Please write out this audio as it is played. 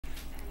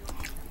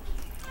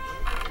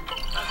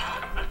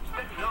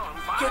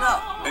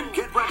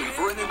ready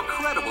for an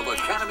incredible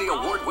Academy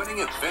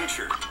Award-winning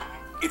adventure.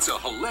 It's a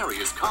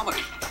hilarious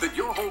comedy that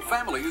your whole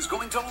family is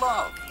going to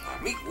love.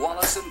 Meet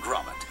Wallace and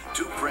Gromit,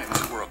 two friends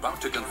who are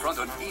about to confront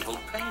an evil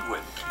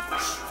penguin.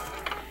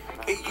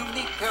 A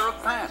unique pair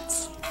of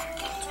pants.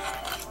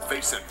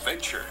 Face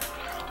adventure.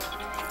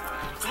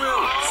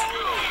 Thrills.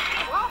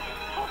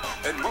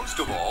 And most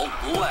of all,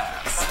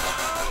 laughs.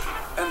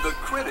 And the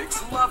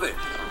critics love it.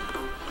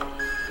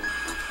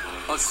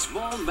 A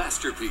small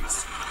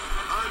masterpiece.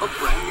 A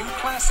brand new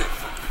classic.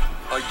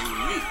 A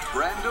unique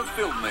brand of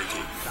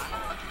filmmaking.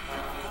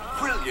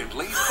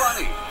 Brilliantly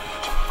funny.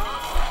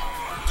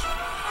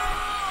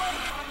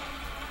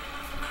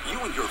 You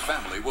and your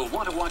family will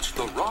want to watch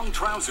The Wrong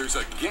Trousers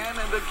again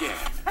and again.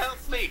 Help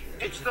me!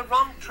 It's The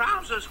Wrong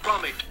Trousers,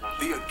 Gromit.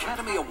 The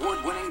Academy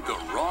Award-winning The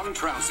Wrong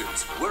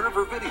Trousers,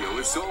 wherever video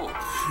is sold.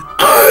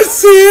 Oh,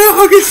 c'est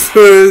August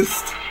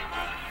 1st.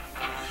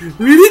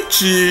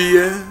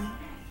 Bonitinha.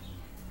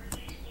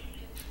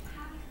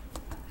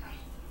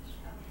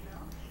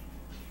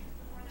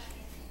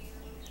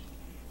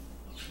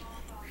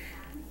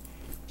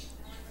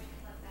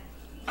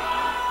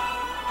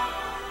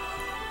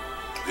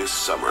 This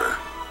summer,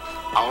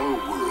 our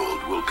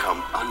world will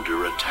come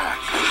under attack.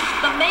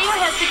 The mayor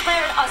has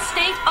declared a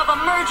state of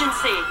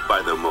emergency.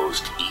 By the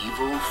most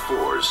evil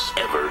force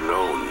ever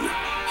known.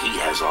 He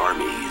has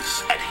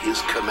armies at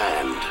his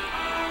command.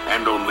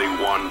 And only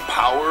one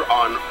power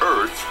on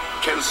Earth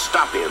can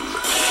stop him.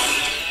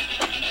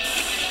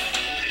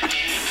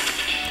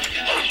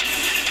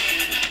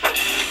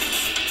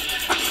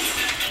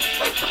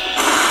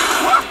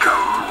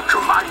 Welcome to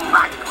my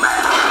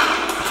nightmare.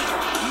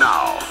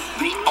 Now,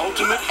 the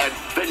ultimate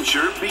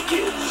adventure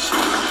begins.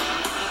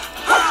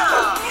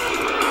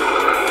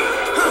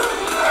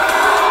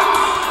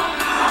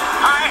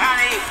 Hi,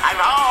 honey. I'm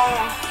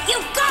home.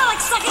 You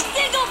garlic-sucking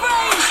giggle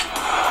brain!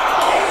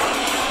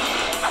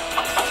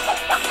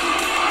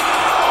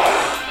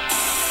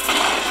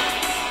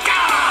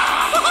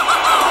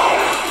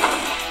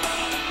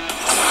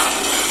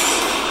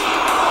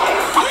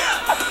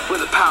 We're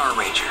the Power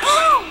Rangers.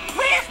 Oh,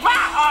 where's my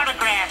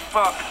autograph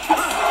book?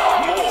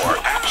 More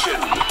action.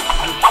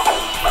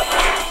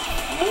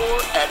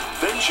 More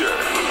adventure.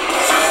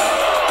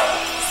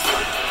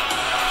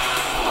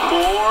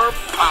 More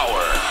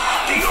power.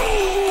 The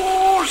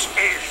ooze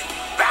is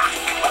back.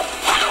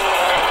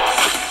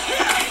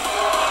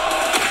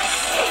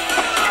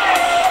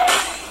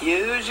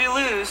 Use, you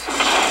lose.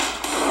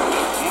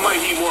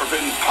 Mighty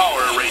Morphin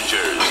Power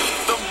Rangers.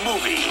 The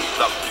movie.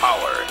 The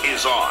Power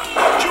is on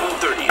June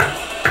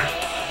 30th.